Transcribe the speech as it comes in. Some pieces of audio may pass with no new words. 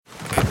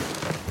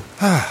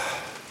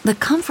The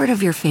comfort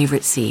of your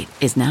favorite seat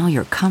is now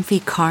your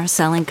comfy car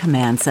selling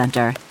command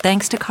center,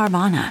 thanks to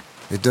Carvana.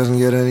 It doesn't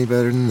get any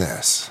better than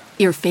this.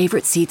 Your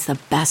favorite seat's the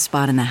best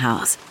spot in the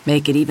house.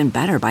 Make it even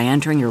better by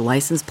entering your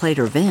license plate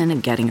or VIN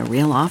and getting a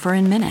real offer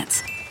in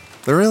minutes.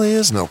 There really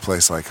is no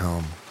place like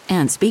home.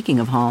 And speaking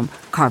of home,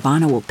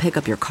 Carvana will pick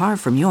up your car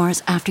from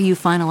yours after you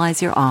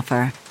finalize your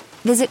offer.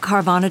 Visit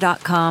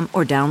Carvana.com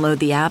or download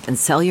the app and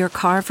sell your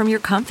car from your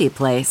comfy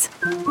place.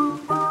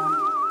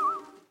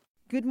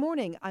 Good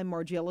morning. I'm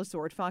Margiela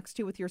Sword, Fox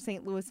 2 with your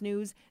St. Louis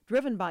news,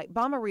 driven by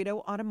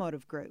Bomarito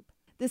Automotive Group.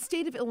 The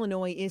state of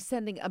Illinois is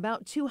sending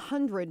about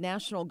 200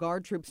 National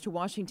Guard troops to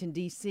Washington,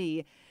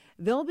 D.C.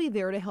 They'll be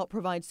there to help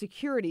provide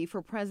security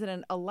for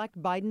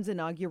President-elect Biden's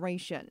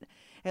inauguration.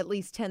 At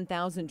least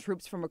 10,000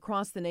 troops from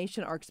across the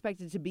nation are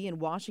expected to be in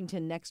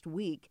Washington next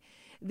week.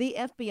 The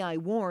FBI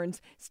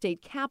warns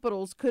state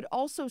capitals could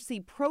also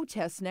see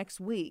protests next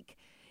week.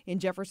 In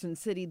Jefferson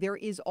City, there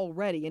is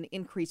already an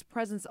increased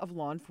presence of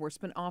law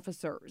enforcement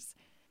officers.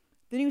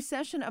 The new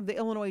session of the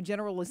Illinois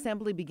General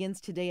Assembly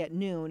begins today at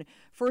noon.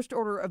 First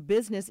order of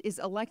business is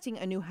electing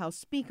a new House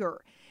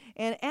Speaker.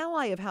 An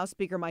ally of House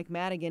Speaker Mike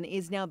Madigan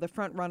is now the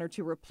front runner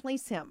to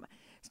replace him.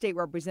 State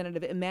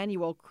Representative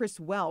Emmanuel Chris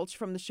Welch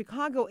from the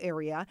Chicago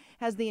area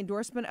has the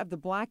endorsement of the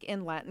Black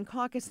and Latin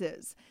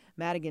caucuses.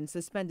 Madigan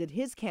suspended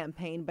his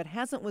campaign but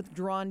hasn't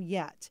withdrawn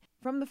yet.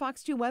 From the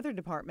Fox 2 Weather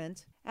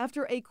Department,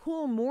 after a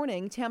cool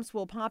morning, temps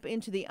will pop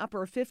into the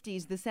upper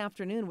 50s this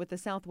afternoon with the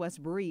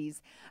southwest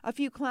breeze. A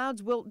few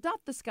clouds will dot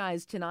the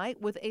skies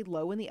tonight with a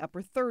low in the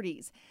upper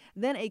 30s.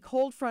 Then a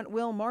cold front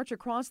will march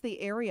across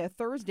the area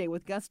Thursday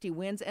with gusty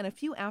winds and a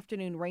few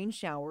afternoon rain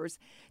showers.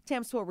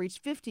 Temps will reach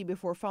 50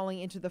 before falling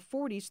into the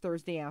 40s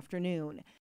Thursday afternoon.